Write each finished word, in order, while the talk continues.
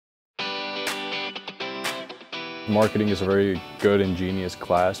marketing is a very good, ingenious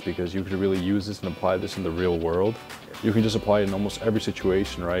class because you could really use this and apply this in the real world. You can just apply it in almost every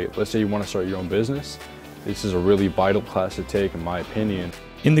situation, right? Let's say you want to start your own business. This is a really vital class to take, in my opinion.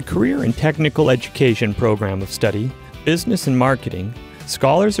 In the Career and Technical Education program of study, Business and Marketing,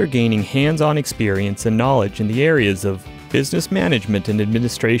 scholars are gaining hands-on experience and knowledge in the areas of business management and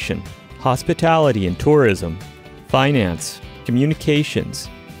administration, hospitality and tourism, finance, communications,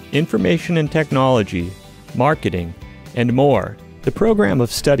 information and technology, marketing, and more. The program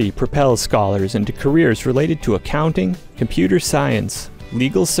of study propels scholars into careers related to accounting, computer science,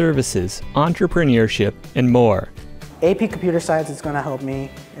 legal services, entrepreneurship, and more. AP Computer Science is going to help me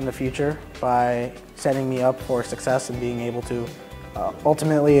in the future by setting me up for success and being able to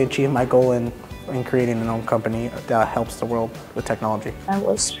ultimately achieve my goal in creating an own company that helps the world with technology. I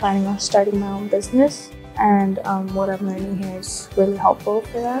was planning on starting my own business, and what I'm learning here is really helpful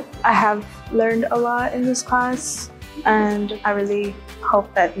for that. I have learned a lot in this class, and I really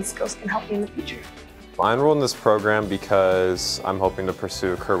hope that these skills can help me in the future. I enrolled in this program because I'm hoping to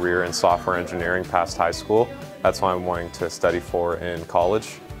pursue a career in software engineering past high school. That's what I'm wanting to study for in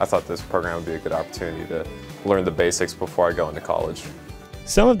college. I thought this program would be a good opportunity to learn the basics before I go into college.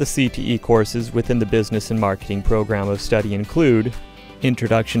 Some of the CTE courses within the Business and Marketing program of study include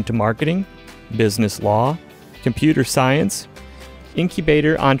Introduction to Marketing, Business Law, Computer Science,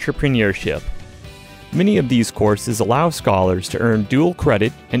 Incubator Entrepreneurship. Many of these courses allow scholars to earn dual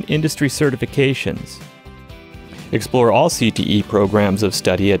credit and industry certifications. Explore all CTE programs of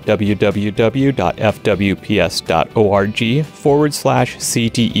study at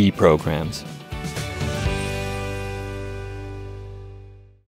www.fwps.org/CTE programs.